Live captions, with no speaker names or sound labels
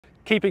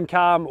Keeping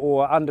calm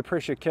or under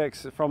pressure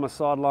kicks from a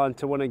sideline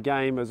to win a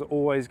game is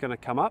always going to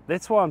come up.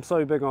 That's why I'm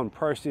so big on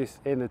process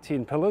and the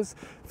 10 pillars.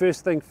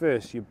 First thing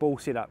first, your ball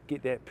setup,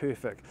 get that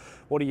perfect.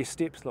 What do your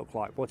steps look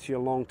like? What's your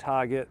long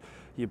target?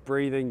 Your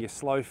breathing, your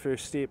slow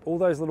first step, all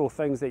those little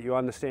things that you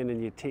understand in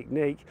your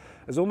technique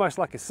is almost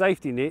like a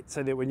safety net,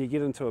 so that when you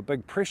get into a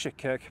big pressure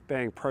kick,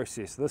 bang,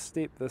 process this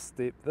step, this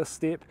step, this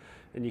step,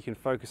 and you can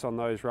focus on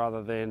those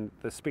rather than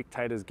the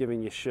spectators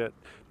giving you shit,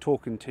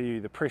 talking to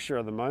you, the pressure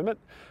of the moment.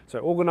 So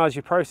organize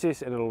your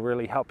process and it'll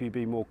really help you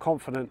be more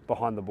confident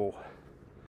behind the ball.